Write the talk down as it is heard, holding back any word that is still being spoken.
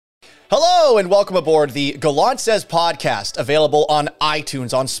Hello and welcome aboard the Gallant Says podcast, available on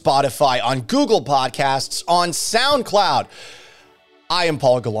iTunes, on Spotify, on Google Podcasts, on SoundCloud. I am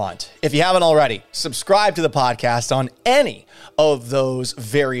Paul Gallant. If you haven't already, subscribe to the podcast on any of those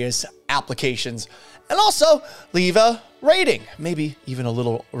various applications and also leave a rating, maybe even a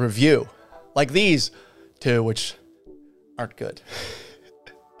little review like these two, which aren't good.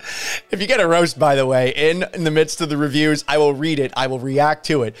 If you get a roast, by the way, in the midst of the reviews, I will read it. I will react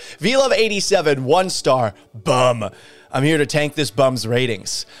to it. VLove87, 1 star, bum. I'm here to tank this bum's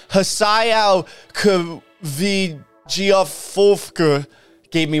ratings. Hasayao Kvigiafovka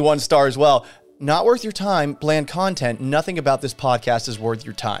gave me 1 star as well. Not worth your time, bland content. Nothing about this podcast is worth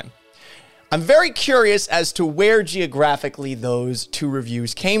your time. I'm very curious as to where geographically those 2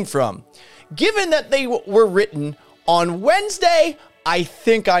 reviews came from. Given that they were written on Wednesday, I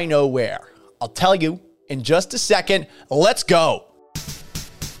think I know where. I'll tell you in just a second. Let's go.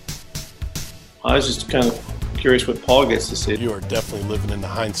 I was just kind of curious what Paul gets to see. You are definitely living in the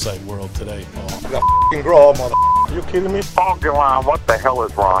hindsight world today, Paul. You got f***ing grow, mother. Are you kidding me? Paul Gallant, what the hell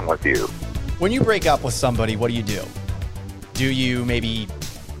is wrong with you? When you break up with somebody, what do? Do you maybe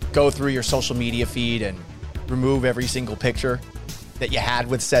go through your social media feed and remove every single picture that you had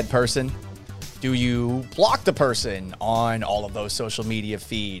with said person? Do you block the person on all of those social media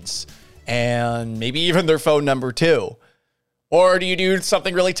feeds and maybe even their phone number too? Or do you do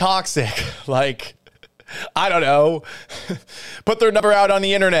something really toxic like, I don't know, put their number out on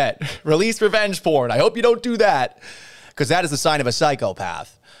the internet, release revenge porn? I hope you don't do that, because that is a sign of a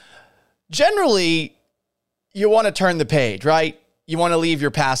psychopath. Generally, you want to turn the page, right? You want to leave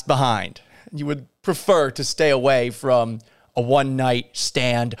your past behind. You would prefer to stay away from a one-night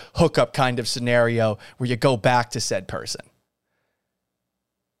stand hookup kind of scenario where you go back to said person.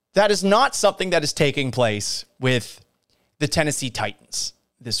 That is not something that is taking place with the Tennessee Titans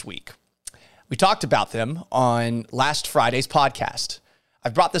this week. We talked about them on last Friday's podcast.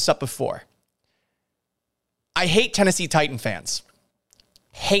 I've brought this up before. I hate Tennessee Titan fans.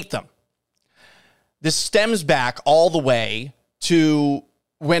 Hate them. This stems back all the way to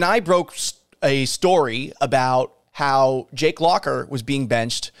when I broke a story about how Jake Locker was being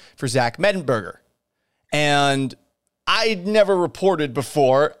benched for Zach Mettenberger. And I'd never reported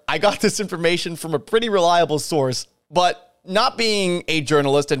before. I got this information from a pretty reliable source, but not being a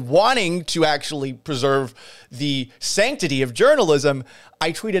journalist and wanting to actually preserve the sanctity of journalism,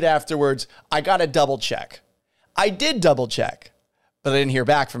 I tweeted afterwards, I got to double check. I did double check, but I didn't hear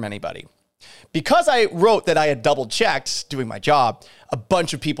back from anybody. Because I wrote that I had double checked doing my job, a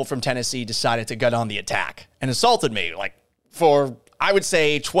bunch of people from Tennessee decided to get on the attack and assaulted me like for, I would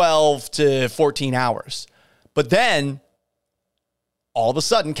say, 12 to 14 hours. But then all of a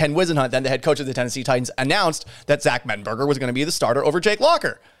sudden, Ken Wisenhunt, then the head coach of the Tennessee Titans, announced that Zach Mettenberger was going to be the starter over Jake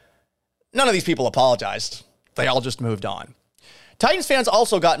Locker. None of these people apologized. They all just moved on. Titans fans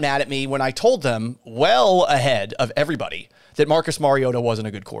also got mad at me when I told them, well ahead of everybody, that Marcus Mariota wasn't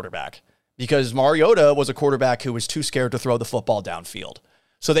a good quarterback, because Mariota was a quarterback who was too scared to throw the football downfield.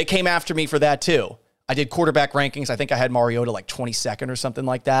 So they came after me for that too. I did quarterback rankings. I think I had Mariota like 22nd or something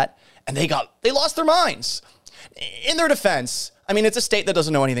like that. And they lost their minds. In their defense, I mean, it's a state that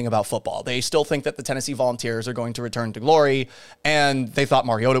doesn't know anything about football. They still think that the Tennessee Volunteers are going to return to glory, and they thought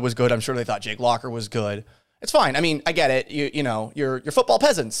Mariota was good. I'm sure they thought Jake Locker was good. It's fine. I mean, I get it. You know, you're football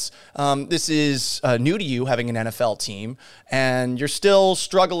peasants. This is new to you, having an NFL team, and you're still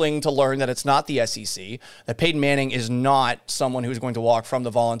struggling to learn that it's not the SEC, that Peyton Manning is not someone who's going to walk from the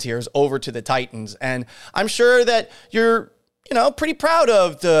Volunteers over to the Titans. And I'm sure that you're, pretty proud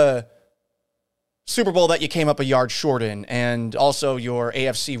of the Super Bowl that you came up a yard short in, and also your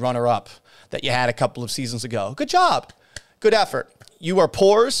AFC runner-up that you had a couple of seasons ago. Good job. Good effort. You are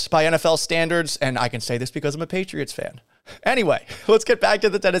poors by NFL standards, and I can say this because I'm a Patriots fan. Anyway, let's get back to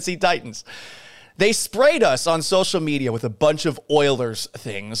the Tennessee Titans. They sprayed us on social media with a bunch of Oilers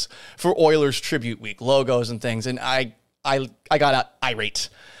things for Oilers Tribute Week, logos and things, and I got irate.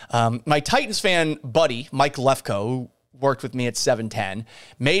 My Titans fan buddy, Mike Lefko, who worked with me at 710,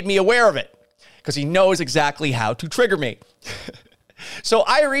 made me aware of it because he knows exactly how to trigger me. So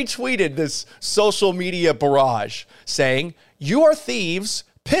I retweeted this social media barrage saying, "You are thieves,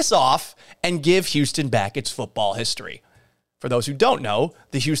 piss off, and give Houston back its football history." For those who don't know,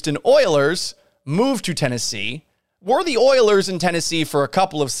 the Houston Oilers moved to Tennessee, were the Oilers in Tennessee for a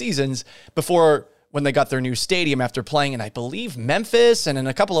couple of seasons before when they got their new stadium after playing in, I believe, Memphis and in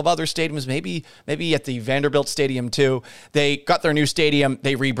a couple of other stadiums, maybe at the Vanderbilt Stadium too. They got their new stadium,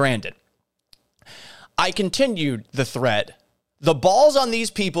 they rebranded. I continued the thread The balls on these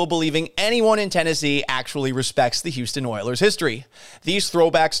people believing anyone in Tennessee actually respects the Houston Oilers history. These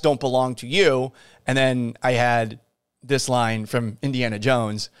throwbacks don't belong to you. And then I had this line from Indiana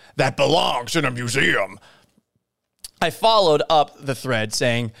Jones, that belongs in a museum. I followed up the thread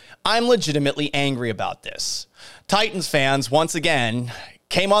saying, I'm legitimately angry about this. Titans fans, once again,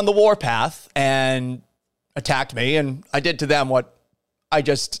 came on the warpath and attacked me, and I did to them what I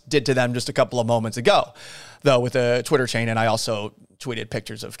just did to them just a couple of moments ago, though, with a Twitter chain. And I also tweeted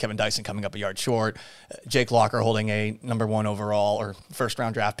pictures of Kevin Dyson coming up a yard short, Jake Locker holding a number 1 overall or first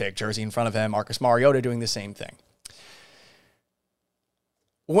round draft pick jersey in front of him, Marcus Mariota doing the same thing.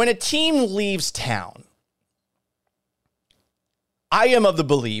 When a team leaves town, I am of the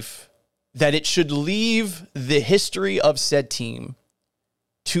belief that it should leave the history of said team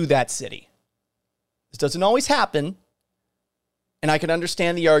to that city. This doesn't always happen. And I can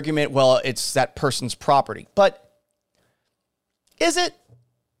understand the argument, well, it's that person's property. But is it?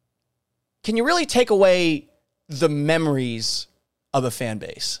 Can you really take away the memories of a fan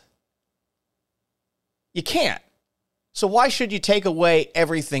base? You can't. So why should you take away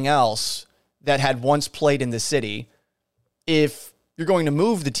everything else that had once played in the city if you're going to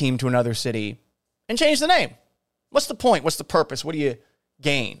move the team to another city and change the name? What's the point? What's the purpose? What do you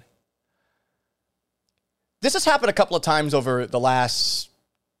gain? This has happened a couple of times over the last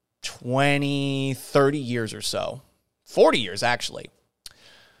 20, 30 years or so. 40 years, actually.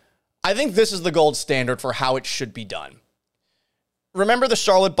 I think this is the gold standard for how it should be done. Remember the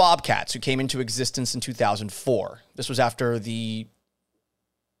Charlotte Bobcats, who came into existence in 2004. This was after the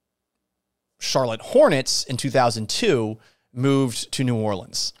Charlotte Hornets in 2002 moved to New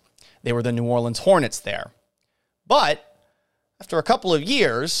Orleans. They were the New Orleans Hornets there. But after a couple of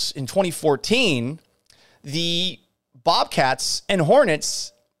years, in 2014, the Bobcats and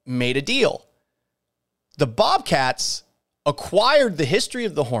Hornets made a deal. The Bobcats acquired the history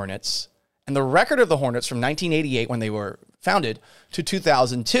of the Hornets and the record of the Hornets from 1988, when they were founded, to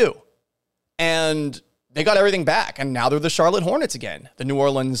 2002. And they got everything back, and now they're the Charlotte Hornets again. The New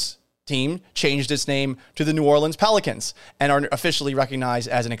Orleans team changed its name to the New Orleans Pelicans and are officially recognized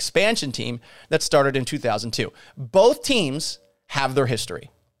as an expansion team that started in 2002. Both teams have their history.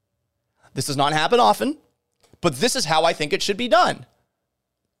 This does not happen often, but this is how I think it should be done.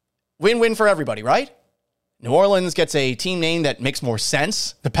 Win-win for everybody, right? New Orleans gets a team name that makes more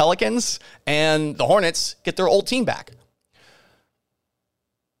sense, the Pelicans, and the Hornets get their old team back.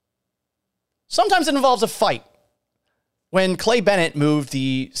 Sometimes it involves a fight. When Clay Bennett moved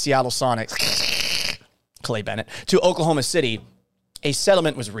the Seattle Sonics, Clay Bennett, to Oklahoma City, a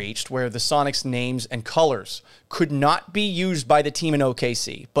settlement was reached where the Sonics' names and colors could not be used by the team in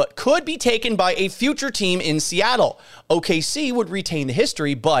OKC, but could be taken by a future team in Seattle. OKC would retain the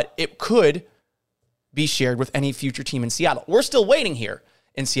history, but it could be shared with any future team in Seattle. We're still waiting here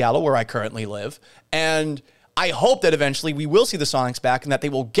in Seattle, where I currently live, and I hope that eventually we will see the Sonics back and that they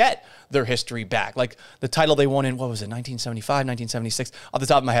will get their history back. Like the title they won in, 1975, 1976? Off the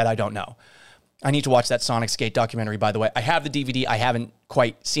top of my head, I don't know. I need to watch that Sonics Gate documentary, by the way. I have the DVD. I haven't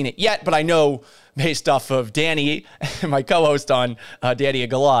quite seen it yet, but I know, based off of Danny, my co-host on Danny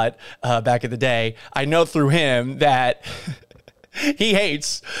and Galot back in the day, I know through him that he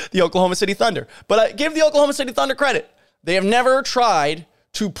hates the Oklahoma City Thunder. But I give the Oklahoma City Thunder credit. They have never tried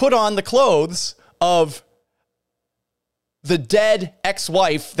to put on the clothes of the dead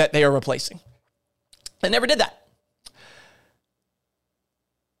ex-wife that they are replacing. They never did that.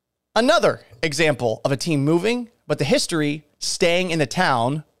 Another example of a team moving, but the history staying in the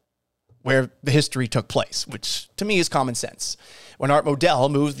town where the history took place, which to me is common sense. When Art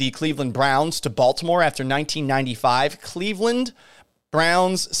Modell moved the Cleveland Browns to Baltimore after 1995, Cleveland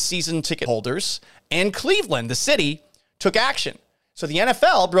Browns season ticket holders and Cleveland, the city, took action. So the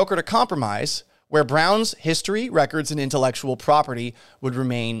NFL brokered a compromise where Browns' history, records, and intellectual property would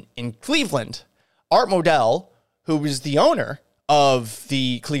remain in Cleveland. Art Modell, who was the owner of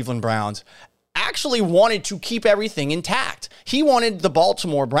the Cleveland Browns, actually wanted to keep everything intact. He wanted the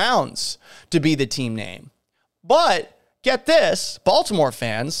Baltimore Browns to be the team name. But get this, Baltimore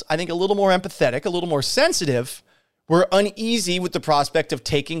fans, I think a little more empathetic, a little more sensitive, were uneasy with the prospect of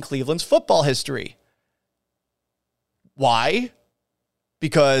taking Cleveland's football history. Why?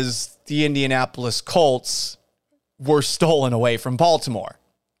 Because the Indianapolis Colts were stolen away from Baltimore.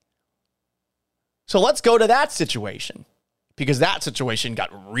 So let's go to that situation, because that situation got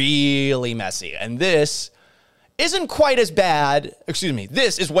really messy. And this isn't quite as bad.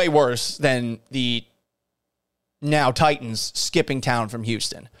 This is way worse than the now Titans skipping town from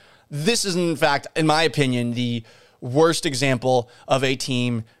Houston. This is, in fact, in my opinion, the worst example of a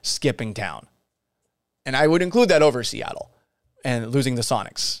team skipping town. And I would include that over Seattle. and losing the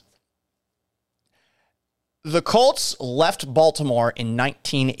Sonics. The Colts left Baltimore in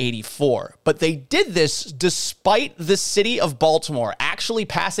 1984, but they did this despite the city of Baltimore actually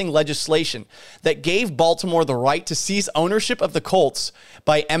passing legislation that gave Baltimore the right to seize ownership of the Colts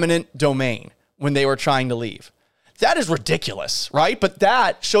by eminent domain when they were trying to leave. That is ridiculous, right? But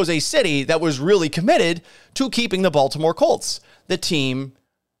that shows a city that was really committed to keeping the Baltimore Colts, the team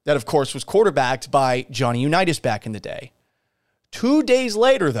that, of course, was quarterbacked by Johnny Unitas back in the day. 2 days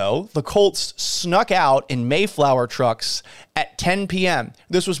later, though, the Colts snuck out in Mayflower trucks at 10 p.m.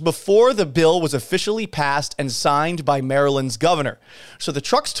 This was before the bill was officially passed and signed by Maryland's governor. So the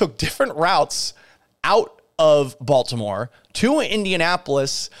trucks took different routes out of Baltimore to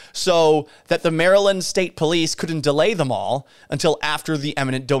Indianapolis so that the Maryland State Police couldn't delay them all until after the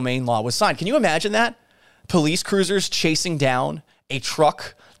eminent domain law was signed. Can you imagine that? Police cruisers chasing down a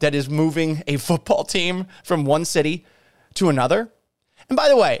truck that is moving a football team from one city to another. And by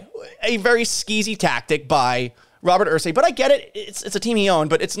the way, a very skeezy tactic by Robert Irsay, but I get it. It's a team he owned,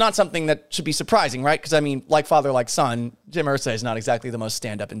 but it's not something that should be surprising, right? Because, I mean, like father, like son, Jim Irsay is not exactly the most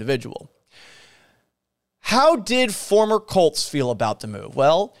stand-up individual. How did former Colts feel about the move?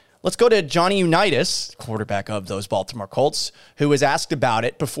 Well, let's go to Johnny Unitas, quarterback of those Baltimore Colts, who was asked about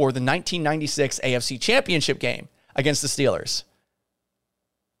it before the 1996 AFC Championship game against the Steelers.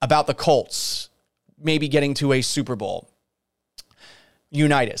 About the Colts maybe getting to a Super Bowl.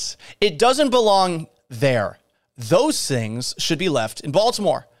 Unitas: it doesn't belong there. Those things should be left in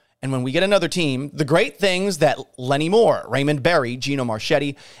Baltimore. And when we get another team, the great things that Lenny Moore, Raymond Berry, Gino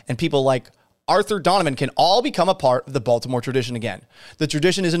Marchetti, and people like Arthur Donovan can all become a part of the Baltimore tradition again. The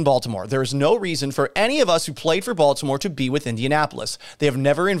tradition is in Baltimore. There is no reason for any of us who played for Baltimore to be with Indianapolis. They have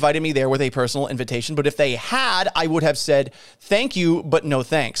never invited me there with a personal invitation, but if they had, I would have said, thank you, but no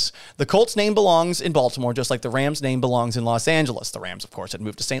thanks. The Colts name belongs in Baltimore, just like the Rams name belongs in Los Angeles. The Rams, of course, had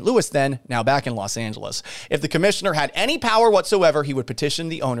moved to St. Louis then, now back in Los Angeles. If the commissioner had any power whatsoever, he would petition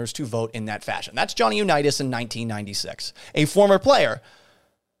the owners to vote in that fashion. That's Johnny Unitas in 1996, a former player.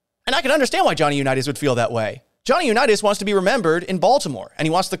 And I can understand why Johnny Unitas would feel that way. Johnny Unitas wants to be remembered in Baltimore, and he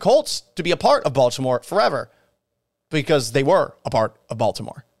wants the Colts to be a part of Baltimore forever because they were a part of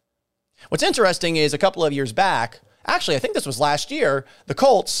Baltimore. What's interesting is a couple of years back, actually, I think this was last year, the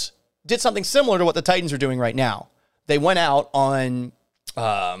Colts did something similar to what the Titans are doing right now. They went out on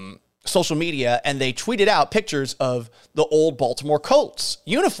social media and they tweeted out pictures of the old Baltimore Colts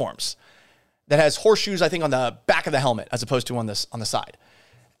uniforms that has horseshoes, I think, on the back of the helmet as opposed to on the side.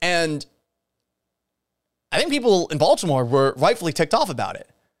 And I think people in Baltimore were rightfully ticked off about it.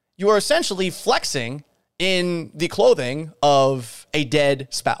 You are essentially flexing in the clothing of a dead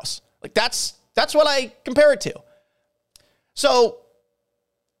spouse. Like that's what I compare it to. So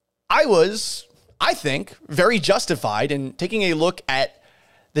I was, I think, very justified in taking a look at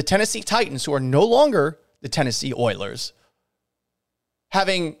the Tennessee Titans, who are no longer the Tennessee Oilers,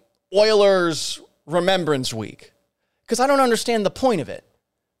 having Oilers Remembrance Week. Because I don't understand the point of it.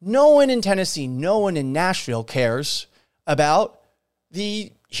 No one in Tennessee, no one in Nashville cares about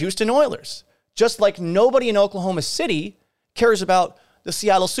the Houston Oilers. Just like nobody in Oklahoma City cares about the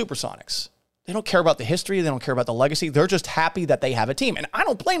Seattle Supersonics. They don't care about the history. They don't care about the legacy. They're just happy that they have a team. And I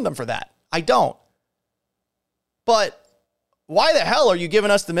don't blame them for that. I don't. But why the hell are you giving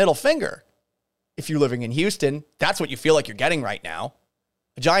us the middle finger? If you're living in Houston, that's what you feel like you're getting right now.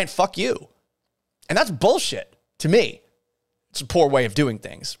 A giant fuck you. And that's bullshit to me. It's a poor way of doing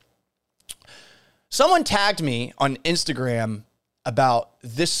things. Someone tagged me on Instagram about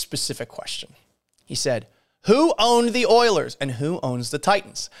this specific question. He said, who owned the Oilers and who owns the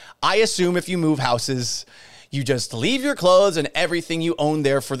Titans? I assume if you move houses, you just leave your clothes and everything you own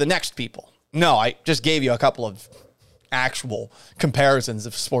there for the next people. No, I just gave you a couple of actual comparisons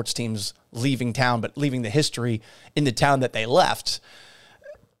of sports teams leaving town, but leaving the history in the town that they left.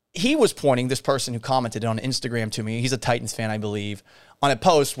 He was pointing, this person who commented on Instagram to me, he's a Titans fan, I believe, on a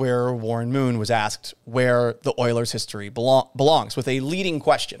post where Warren Moon was asked where the Oilers' history belongs with a leading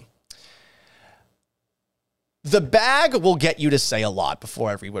question. The bag will get you to say a lot before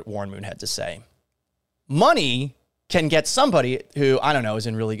I read what Warren Moon had to say. Money can get somebody who, I don't know, is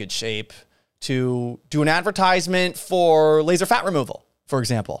in really good shape to do an advertisement for laser fat removal, for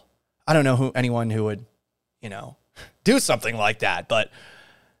example. I don't know anyone who would, do something like that, but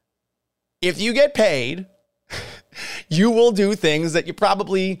if you get paid, you will do things that you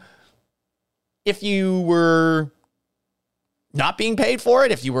probably, if you were not being paid for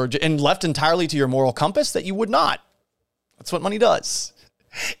it, if you were left entirely to your moral compass, that you would not. That's what money does.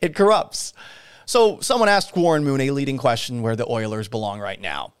 It corrupts. So someone asked Warren Moon a leading question where the Oilers belong right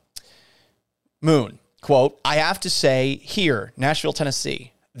now. Moon, Quote, I have to say here, Nashville,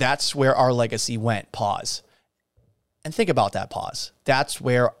 Tennessee, that's where our legacy went. Pause. And think about that pause. That's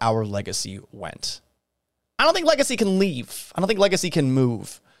where our legacy went. I don't think legacy can leave. I don't think legacy can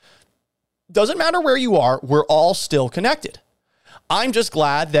move. Doesn't matter where you are. We're all still connected. I'm just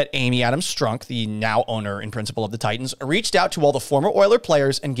glad that Amy Adams Strunk, the now owner and principal of the Titans, reached out to all the former Oiler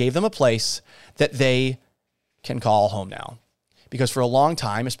players and gave them a place that they can call home now. Because for a long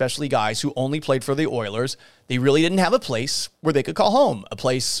time, especially guys who only played for the Oilers, they really didn't have a place where they could call home, a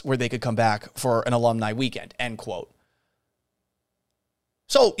place where they could come back for an alumni weekend, end quote.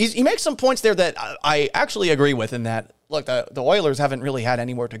 So he makes some points there that I actually agree with in that, look, the Oilers haven't really had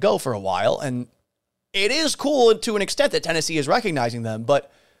anywhere to go for a while, and it is cool to an extent that Tennessee is recognizing them,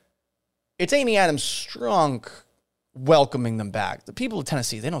 but it's Amy Adams Strunk welcoming them back. The people of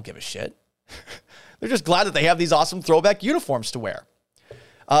Tennessee, they don't give a shit. They're just glad that they have these awesome throwback uniforms to wear.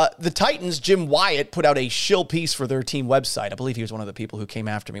 The Titans, Jim Wyatt, put out a shill piece for their team website. I believe he was one of the people who came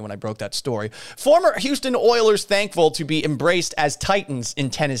after me when I broke that story. Former Houston Oilers thankful to be embraced as Titans in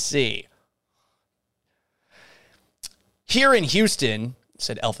Tennessee. Here in Houston,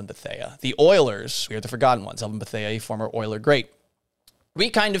 said Elvin Bethea, the Oilers, we are the forgotten ones. Elvin Bethea, a former Oiler great.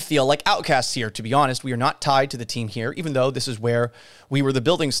 We kind of feel like outcasts here, to be honest. We are not tied to the team here, even though this is where we were the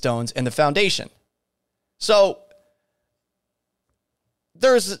building stones and the foundation. So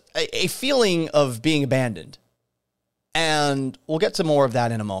there's a feeling of being abandoned. And we'll get to more of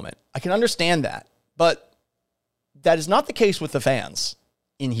that in a moment. I can understand that. But that is not the case with the fans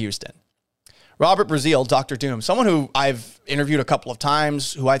in Houston. Robert Brazil, Dr. Doom, someone who I've interviewed a couple of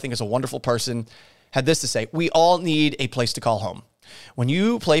times, who I think is a wonderful person, had this to say: we all need a place to call home. When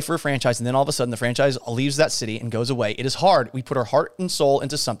you play for a franchise and then all of a sudden the franchise leaves that city and goes away, it is hard. We put our heart and soul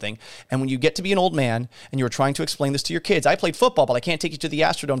into something. And when you get to be an old man and you're trying to explain this to your kids, I played football, but I can't take you to the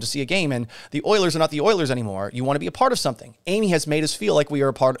Astrodome to see a game, and the Oilers are not the Oilers anymore. You want to be a part of something. Amy has made us feel like we are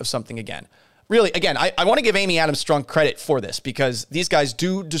a part of something again. Really, again, I want to give Amy Adams Strunk credit for this, because these guys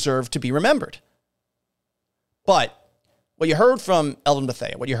do deserve to be remembered. But what you heard from Elvin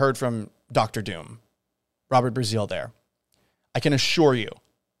Bethea, what you heard from Dr. Doom, Robert Brazil there, I can assure you,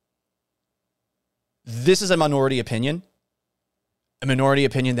 this is a minority opinion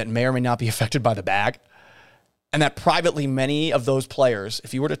that may or may not be affected by the bag, and that privately many of those players,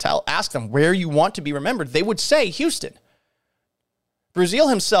 if you were to ask them where you want to be remembered, they would say Houston. Brazil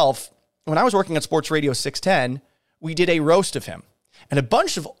himself, when I was working at Sports Radio 610, we did a roast of him. And a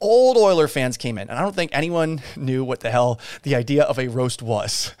bunch of old Oiler fans came in, and I don't think anyone knew what the hell the idea of a roast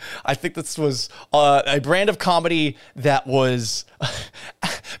was. I think this was a brand of comedy that was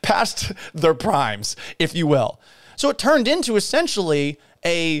past their primes, if you will. So it turned into essentially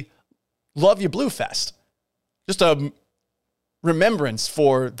a Love You Blue Fest. Just a remembrance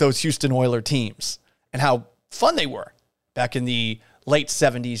for those Houston Oiler teams and how fun they were back in the late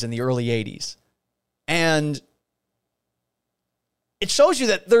 70s and the early 80s. And it shows you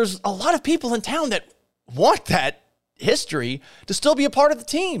that there's a lot of people in town that want that history to still be a part of the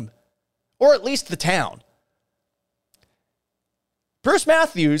team, or at least the town. Bruce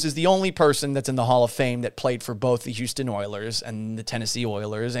Matthews is the only person that's in the Hall of Fame that played for both the Houston Oilers and the Tennessee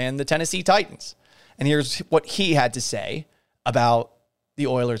Oilers and the Tennessee Titans. And here's what he had to say about the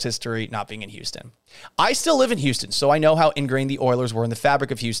Oilers' history not being in Houston. I still live in Houston, so I know how ingrained the Oilers were in the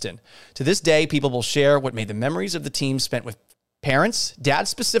fabric of Houston. To this day, people will share what made the memories of the team spent with parents, dads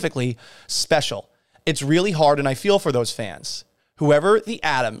specifically, special. It's really hard, and I feel for those fans. Whoever the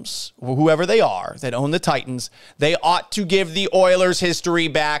Adams, whoever they are that own the Titans, they ought to give the Oilers' history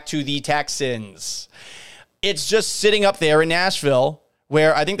back to the Texans. It's just sitting up there in Nashville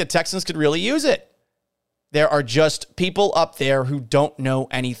where I think the Texans could really use it. There are just people up there who don't know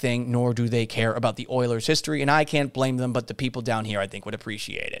anything, nor do they care about the Oilers' history, and I can't blame them, but the people down here, I think, would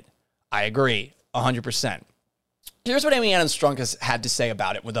appreciate it. I agree, 100%. Here's what Amy Adams Strunk has had to say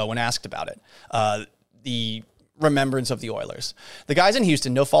about it, though, when asked about it. The remembrance of the Oilers. The guys in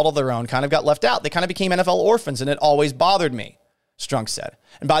Houston, no fault of their own, kind of got left out. They kind of became NFL orphans, and it always bothered me, Strunk said.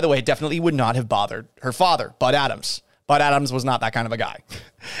 And by the way, it definitely would not have bothered her father, Bud Adams. Bud Adams was not that kind of a guy.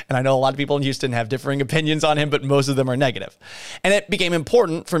 And I know a lot of people in Houston have differing opinions on him, but most of them are negative. And it became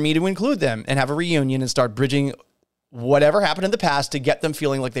important for me to include them and have a reunion and start bridging whatever happened in the past to get them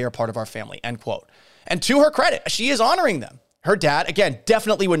feeling like they are part of our family, end quote. And to her credit, she is honoring them. Her dad, again,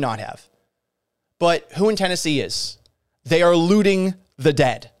 definitely would not have. But who in Tennessee is? They are looting the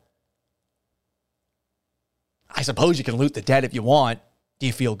dead. I suppose you can loot the dead if you want. Do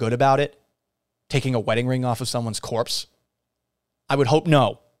you feel good about it? Taking a wedding ring off of someone's corpse? I would hope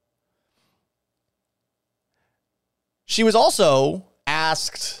no. She was also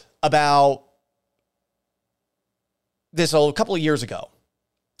asked about this a couple of years ago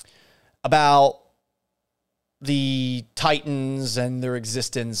about the Titans and their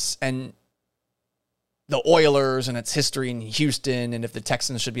existence and the Oilers and its history in Houston and if the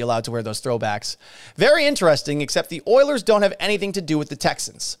Texans should be allowed to wear those throwbacks. Very interesting, except the Oilers don't have anything to do with the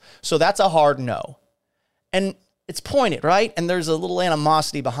Texans. So that's a hard no. And it's pointed, right? And there's a little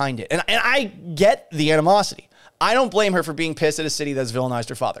animosity behind it. And I get the animosity. I don't blame her for being pissed at a city that's villainized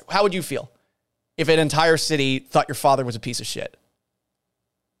her father. How would you feel if an entire city thought your father was a piece of shit?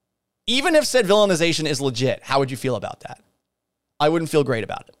 Even if said villainization is legit, how would you feel about that? I wouldn't feel great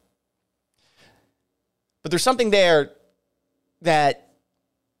about it. But there's something there that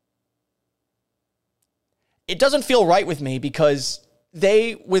it doesn't feel right with me because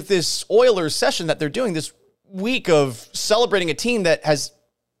they, with this Oilers session that they're doing this week of celebrating a team that has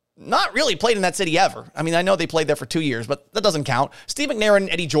not really played in that city ever. I mean, I know they played there for 2 years, but that doesn't count. Steve McNair and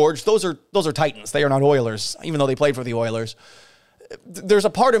Eddie George, those are Titans. They are not Oilers, even though they played for the Oilers. There's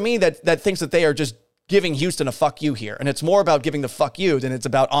a part of me that thinks that they are just giving Houston a fuck you here. And it's more about giving the fuck you than it's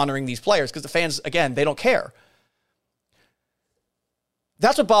about honoring these players because the fans, again, they don't care.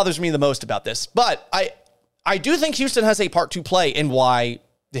 That's what bothers me the most about this. But I do think Houston has a part to play in why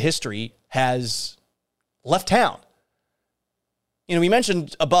the history has left town. You know, we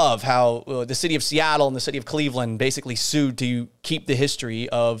mentioned above how the city of Seattle and the city of Cleveland basically sued to keep the history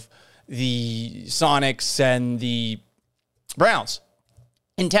of the Sonics and the Browns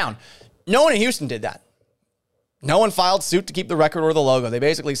in town. No one in Houston did that. No one filed suit to keep the record or the logo. They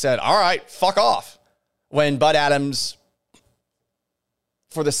basically said, all right, fuck off. When Bud Adams,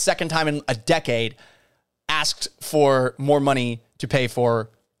 for the second time in a decade, asked for more money to pay for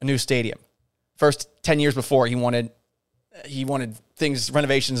a new stadium. First 10 years before, he wanted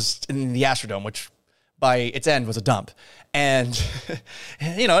renovations in the Astrodome, which by its end was a dump. And,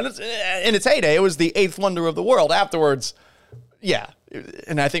 you know, in its heyday, it was the eighth wonder of the world. Afterwards, yeah.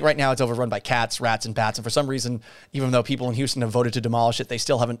 And I think right now it's overrun by cats, rats, and bats. And for some reason, even though people in Houston have voted to demolish it, they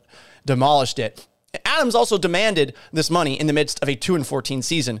still haven't demolished it. Adams also demanded this money in the midst of a 2-14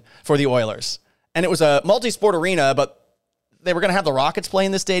 season for the Oilers. And it was a multi-sport arena, but they were going to have the Rockets play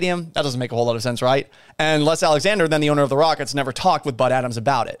in this stadium. That doesn't make a whole lot of sense, right? And Les Alexander, then the owner of the Rockets, never talked with Bud Adams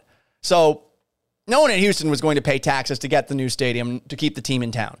about it. So no one in Houston was going to pay taxes to get the new stadium to keep the team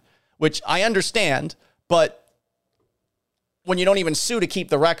in town, which I understand, but when you don't even sue to keep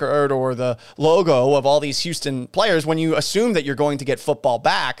the record or the logo of all these Houston players, when you assume that you're going to get football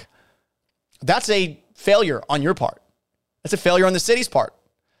back, that's a failure on your part. That's a failure on the city's part.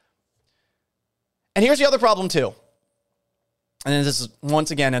 And here's the other problem too. And this is, once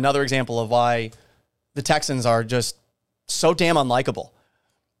again, another example of why the Texans are just so damn unlikable.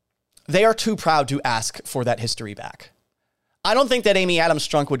 They are too proud to ask for that history back. I don't think that Amy Adams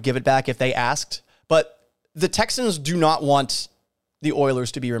Strunk would give it back if they asked, but the Texans do not want the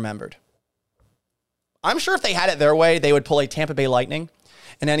Oilers to be remembered. I'm sure if they had it their way, they would pull a Tampa Bay Lightning,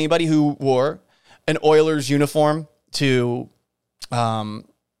 and anybody who wore an Oilers uniform to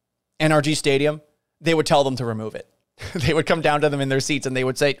NRG Stadium, they would tell them to remove it. They would come down to them in their seats and they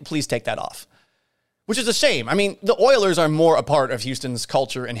would say, please take that off. Which is a shame. I mean, the Oilers are more a part of Houston's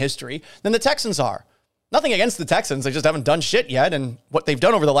culture and history than the Texans are. Nothing against the Texans. They just haven't done shit yet. And what they've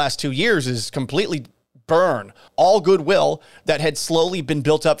done over the last 2 years is completely burn all goodwill that had slowly been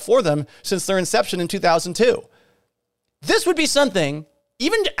built up for them since their inception in 2002. This would be something,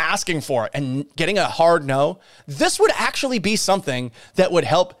 even asking for it and getting a hard no, this would actually be something that would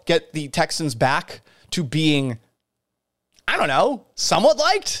help get the Texans back to being, I don't know, somewhat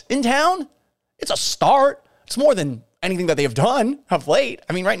liked in town. It's a start. It's more than anything that they have done of late.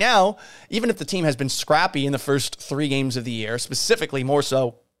 I mean, right now, even if the team has been scrappy in the first 3 games of the year, specifically more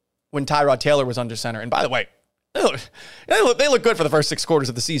so when Tyrod Taylor was under center. And by the way, they look good for the first 6 quarters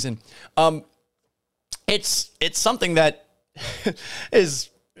of the season. It's something that is,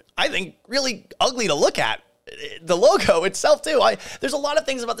 I think, really ugly to look at. The logo itself, too. There's a lot of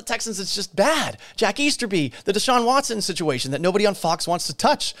things about the Texans that's just bad. Jack Easterby, the Deshaun Watson situation that nobody on Fox wants to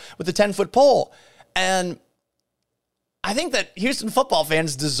touch with the 10-foot pole. And I think that Houston football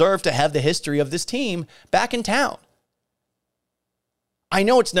fans deserve to have the history of this team back in town. I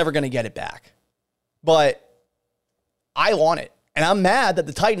know it's never going to get it back, but I want it. And I'm mad that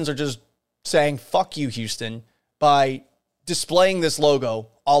the Titans are just saying, fuck you, Houston, by displaying this logo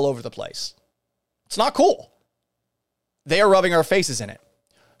all over the place. It's not cool. They are rubbing our faces in it.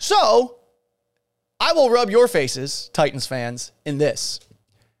 So I will rub your faces, Titans fans, in this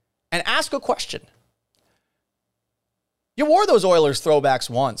and ask a question. You wore those Oilers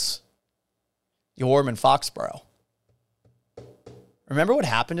throwbacks once. You wore them in Foxborough. Remember what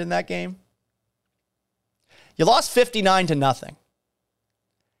happened in that game? You lost 59-0.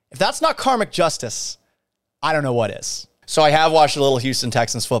 If that's not karmic justice, I don't know what is. So I have watched a little Houston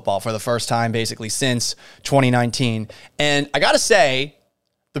Texans football for the first time basically since 2019. And I got to say,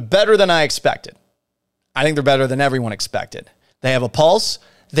 they're better than I expected. I think they're better than everyone expected. They have a pulse.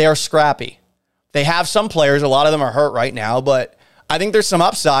 They are scrappy. They have some players. A lot of them are hurt right now, but I think there's some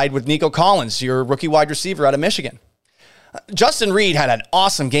upside with Nico Collins, your rookie wide receiver out of Michigan. Justin Reed had an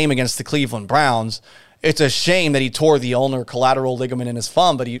awesome game against the Cleveland Browns. It's a shame that he tore the ulnar collateral ligament in his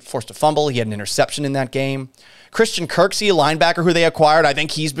thumb, but he forced a fumble. He had an interception in that game. Christian Kirksey, a linebacker who they acquired, I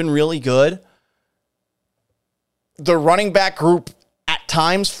think he's been really good. The running back group at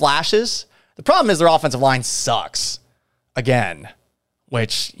times flashes. The problem is their offensive line sucks. Again,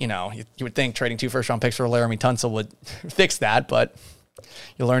 which, you would think trading 2 first-round picks for Laramie Tunsil would fix that, but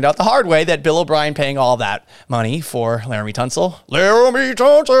you learned out the hard way that Bill O'Brien paying all that money for Laramie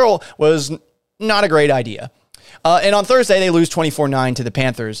Tunsil was not a great idea. And on Thursday, they lose 24-9 to the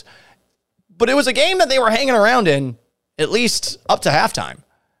Panthers. But it was a game that they were hanging around in at least up to halftime.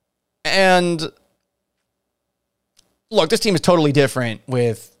 And look, this team is totally different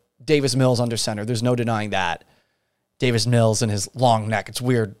with Davis Mills under center. There's no denying that. Davis Mills and his long neck. It's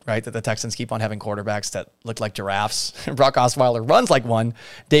weird, right, that the Texans keep on having quarterbacks that look like giraffes. Brock Osweiler runs like one.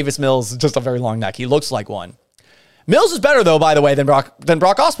 Davis Mills, just a very long neck. He looks like one. Mills is better, though, by the way, than Brock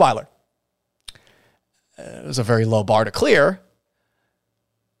Osweiler. It was a very low bar to clear.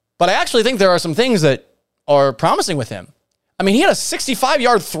 But I actually think there are some things that are promising with him. I mean, he had a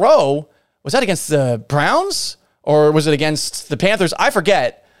 65-yard throw. Was that against the Browns? Or was it against the Panthers? I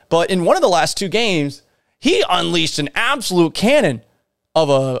forget. But in one of the last 2 games, he unleashed an absolute cannon of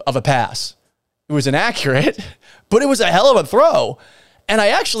a pass. It was inaccurate, but it was a hell of a throw. And I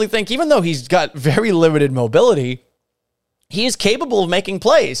actually think even though he's got very limited mobility, he is capable of making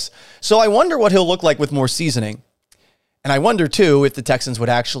plays. So I wonder what he'll look like with more seasoning. And I wonder, too, if the Texans would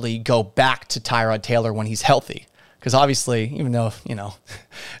actually go back to Tyrod Taylor when he's healthy. Because obviously, even though,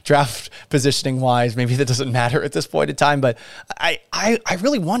 draft positioning-wise, maybe that doesn't matter at this point in time, but I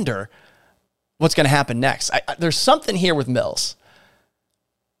really wonder what's going to happen next. There's something here with Mills.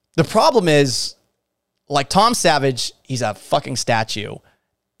 The problem is, like Tom Savage, he's a fucking statue,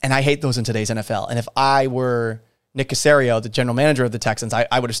 and I hate those in today's NFL. And if I were Nick Caserio, the general manager of the Texans,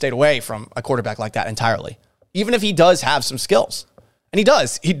 I would have stayed away from a quarterback like that entirely. Even if he does have some skills. And he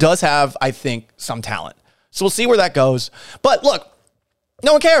does. He does have, I think, some talent. So we'll see where that goes. But look,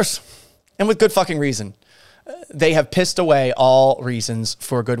 no one cares. And with good fucking reason. They have pissed away all reasons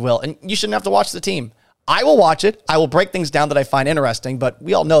for goodwill. And you shouldn't have to watch the team. I will watch it. I will break things down that I find interesting. But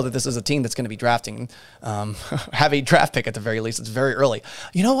we all know that this is a team that's going to be drafting, have a draft pick at the very least. It's very early.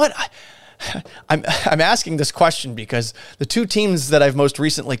 You know what? I'm asking this question because the 2 teams that I've most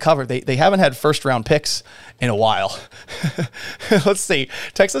recently covered, they haven't had first-round picks in a while. Let's see.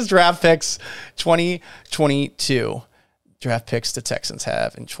 Texans draft picks 2022. Draft picks the Texans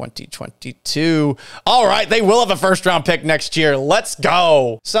have in 2022. All right, they will have a first-round pick next year. Let's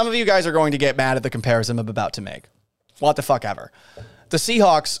go. Some of you guys are going to get mad at the comparison I'm about to make. What the fuck ever. The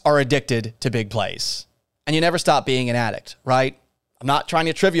Seahawks are addicted to big plays. And you never stop being an addict, right? I'm not trying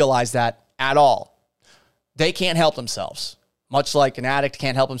to trivialize that at all. They can't help themselves. Much like an addict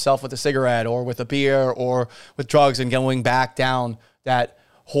can't help himself with a cigarette or with a beer or with drugs and going back down that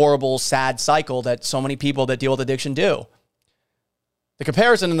horrible, sad cycle that so many people that deal with addiction do. The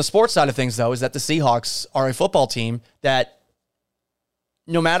comparison in the sports side of things, though, is that the Seahawks are a football team that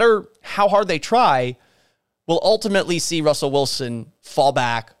no matter how hard they try, will ultimately see Russell Wilson fall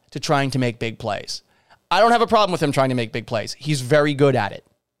back to trying to make big plays. I don't have a problem with him trying to make big plays. He's very good at it.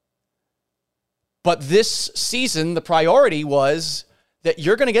 But this season, the priority was that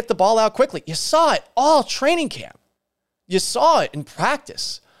you're going to get the ball out quickly. You saw it all training camp. You saw it in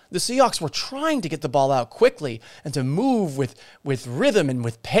practice. The Seahawks were trying to get the ball out quickly and to move with rhythm and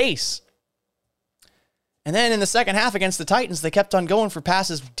with pace. And then in the second half against the Titans, they kept on going for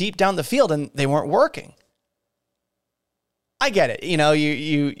passes deep down the field and they weren't working. I get it.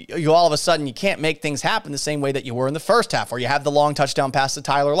 You all of a sudden, you can't make things happen the same way that you were in the first half, where you have the long touchdown pass to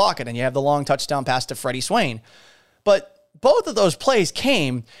Tyler Lockett and you have the long touchdown pass to Freddie Swain. But both of those plays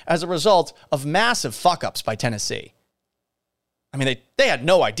came as a result of massive fuck-ups by Tennessee. I mean, they had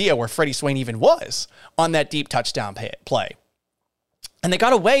no idea where Freddie Swain even was on that deep touchdown play. And they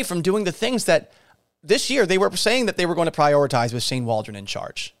got away from doing the things that this year they were saying that they were going to prioritize with Shane Waldron in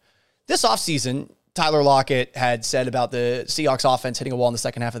charge. This offseason, Tyler Lockett had said about the Seahawks offense hitting a wall in the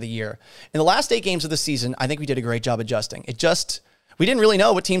second half of the year. In the last 8 games of the season, I think we did a great job adjusting. We didn't really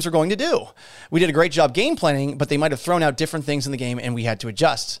know what teams were going to do. We did a great job game planning, but they might have thrown out different things in the game and we had to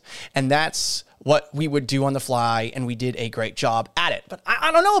adjust. And that's what we would do on the fly, and we did a great job at it. But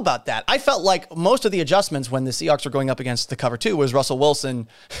I don't know about that. I felt like most of the adjustments when the Seahawks were going up against the cover 2 was Russell Wilson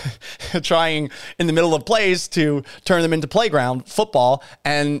trying in the middle of plays to turn them into playground football.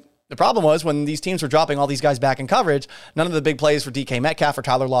 And the problem was when these teams were dropping all these guys back in coverage, none of the big plays for DK Metcalf or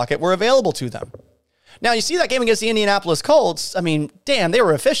Tyler Lockett were available to them. Now, you see that game against the Indianapolis Colts. I mean, damn, they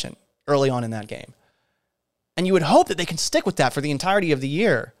were efficient early on in that game. And you would hope that they can stick with that for the entirety of the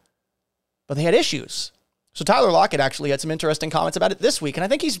year. But they had issues. So Tyler Lockett actually had some interesting comments about it this week. And I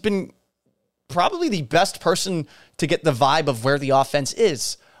think he's been probably the best person to get the vibe of where the offense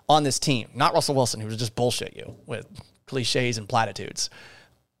is on this team. Not Russell Wilson, who would just bullshit you with cliches and platitudes.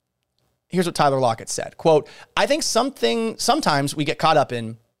 Here's what Tyler Lockett said. Quote, I think sometimes we get caught up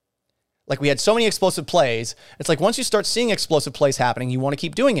in, like we had so many explosive plays. It's like once you start seeing explosive plays happening, you want to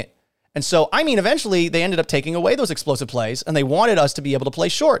keep doing it. And so, I mean, eventually they ended up taking away those explosive plays and they wanted us to be able to play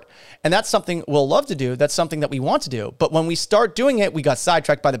short. And that's something we'll love to do. That's something that we want to do. But when we start doing it, we got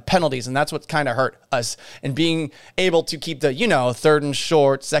sidetracked by the penalties. And that's what kind of hurt us in being able to keep the, 3rd and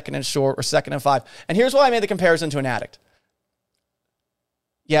short, 2nd and short, or 2nd and 5. And here's why I made the comparison to an addict.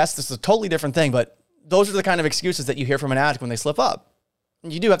 Yes, this is a totally different thing, but those are the kind of excuses that you hear from an addict when they slip up.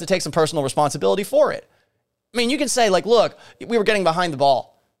 You do have to take some personal responsibility for it. I mean, you can say like, look, we were getting behind the ball.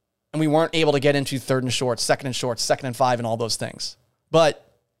 And we weren't able to get into 3rd and short, 2nd and short, 2nd and 5, and all those things. But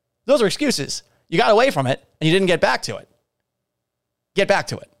those are excuses. You got away from it, and you didn't get back to it. Get back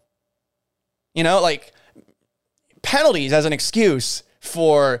to it. Like penalties as an excuse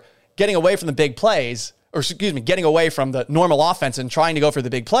for getting away from the big plays, or getting away from the normal offense and trying to go for the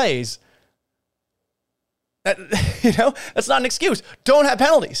big plays. That's not an excuse. Don't have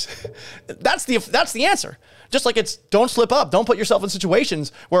penalties. That's the answer. Just like it's don't slip up. Don't put yourself in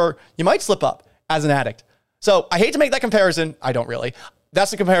situations where you might slip up as an addict. So I hate to make that comparison. I don't really. That's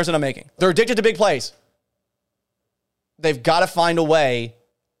the comparison I'm making. They're addicted to big plays. They've got to find a way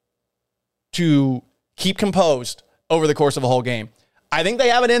to keep composed over the course of a whole game. I think they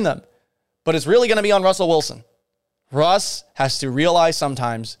have it in them, but it's really going to be on Russell Wilson. Russ has to realize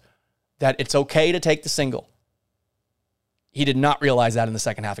sometimes that it's okay to take the single. He did not realize that in the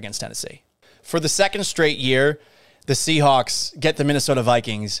second half against Tennessee. For the second straight year, the Seahawks get the Minnesota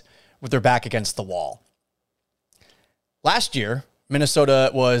Vikings with their back against the wall. Last year,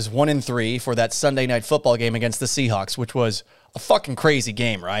 Minnesota was 1-3 for that Sunday night football game against the Seahawks, which was a fucking crazy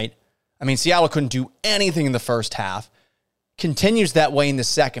game, right? I mean, Seattle couldn't do anything in the first half. Continues that way in the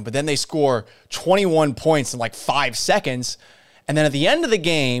second, but then they score 21 points in like 5 seconds. And then at the end of the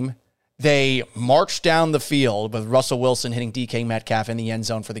game, they marched down the field with Russell Wilson hitting DK Metcalf in the end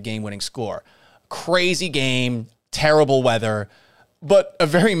zone for the game-winning score. Crazy game, terrible weather, but a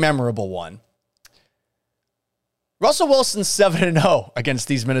very memorable one. Russell Wilson's 7-0 against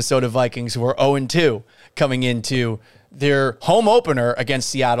these Minnesota Vikings, who are 0-2 coming into their home opener against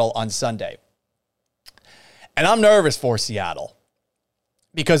Seattle on Sunday. And I'm nervous for Seattle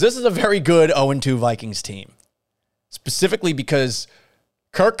because this is a very good 0-2 Vikings team, specifically because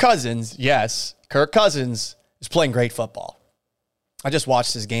Kirk Cousins is playing great football. I just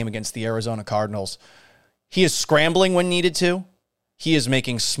watched his game against the Arizona Cardinals. He is scrambling when needed to. He is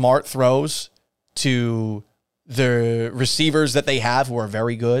making smart throws to the receivers that they have who are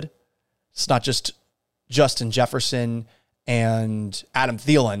very good. It's not just Justin Jefferson and Adam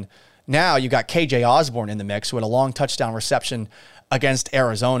Thielen. Now you got KJ Osborne in the mix, who had a long touchdown reception against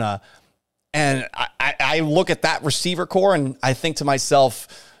Arizona. And I look at that receiver core and I think to myself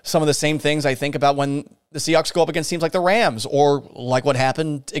some of the same things I think about when the Seahawks go up against teams like the Rams, or like what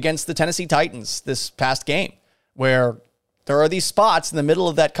happened against the Tennessee Titans this past game, where there are these spots in the middle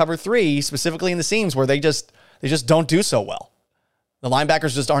of that cover 3, specifically in the seams, where they just don't do so well. The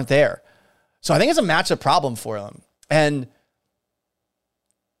linebackers just aren't there. So I think it's a matchup problem for them. And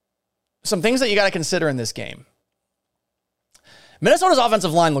some things that you got to consider in this game. Minnesota's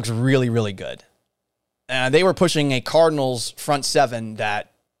offensive line looks really, really good. They were pushing a Cardinals front seven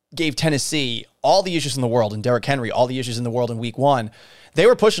that gave Tennessee all the issues in the world, and Derrick Henry all the issues in the world in week 1. They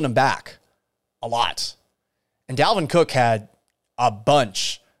were pushing them back a lot. And Dalvin Cook had a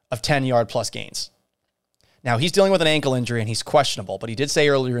bunch of 10-yard plus gains. Now, he's dealing with an ankle injury, and he's questionable, but he did say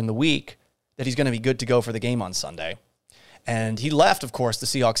earlier in the week that he's going to be good to go for the game on Sunday. And he left, of course, the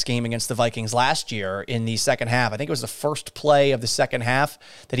Seahawks game against the Vikings last year in the second half. I think it was the first play of the second half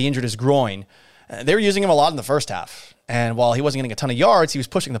that he injured his groin. They were using him a lot in the first half. And while he wasn't getting a ton of yards, he was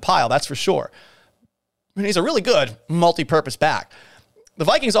pushing the pile, that's for sure. And he's a really good multi-purpose back. The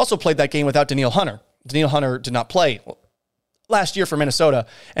Vikings also played that game without Danielle Hunter. Danielle Hunter did not play last year for Minnesota,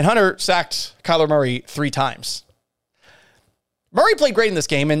 and Hunter sacked Kyler Murray 3 times. Murray played great in this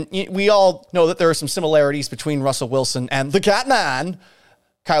game, and we all know that there are some similarities between Russell Wilson and the Catman,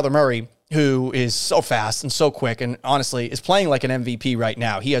 Kyler Murray, who is so fast and so quick and honestly is playing like an MVP right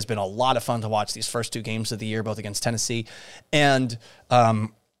now. He has been a lot of fun to watch these first 2 games of the year, both against Tennessee and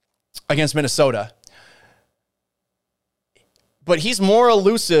against Minnesota. But he's more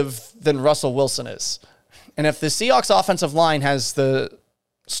elusive than Russell Wilson is. And if the Seahawks offensive line has the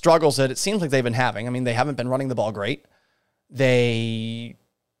struggles that it seems like they've been having, I mean, they haven't been running the ball great. They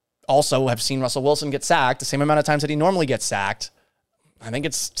also have seen Russell Wilson get sacked the same amount of times that he normally gets sacked. I think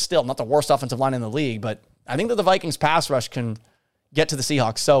it's still not the worst offensive line in the league, but I think that the Vikings pass rush can get to the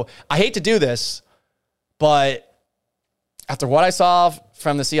Seahawks. So I hate to do this, but after what I saw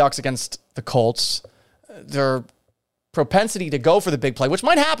from the Seahawks against the Colts, their propensity to go for the big play, which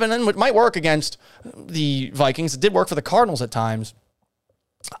might happen and might work against the Vikings. It did work for the Cardinals at times.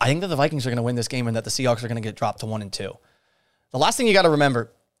 I think that the Vikings are going to win this game and that the Seahawks are going to get dropped to 1-2. The last thing you got to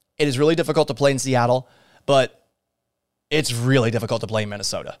remember, it is really difficult to play in Seattle, but it's really difficult to play in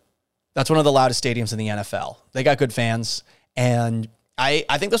Minnesota. That's one of the loudest stadiums in the NFL. They got good fans, and I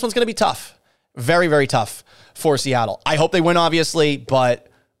think this one's going to be tough. Very, very tough for Seattle. I hope they win, obviously, but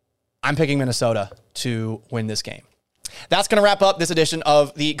I'm picking Minnesota to win this game. That's going to wrap up this edition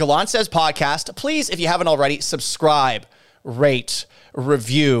of the Gallant Says podcast. Please, if you haven't already, subscribe, rate,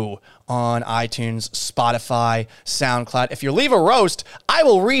 review on iTunes, Spotify, SoundCloud. If you leave a roast, I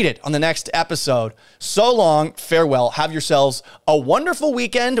will read it on the next episode. So long, farewell. Have yourselves a wonderful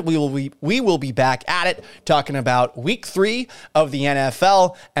weekend. We will be back at it talking about week 3 of the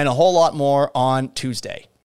NFL and a whole lot more on Tuesday.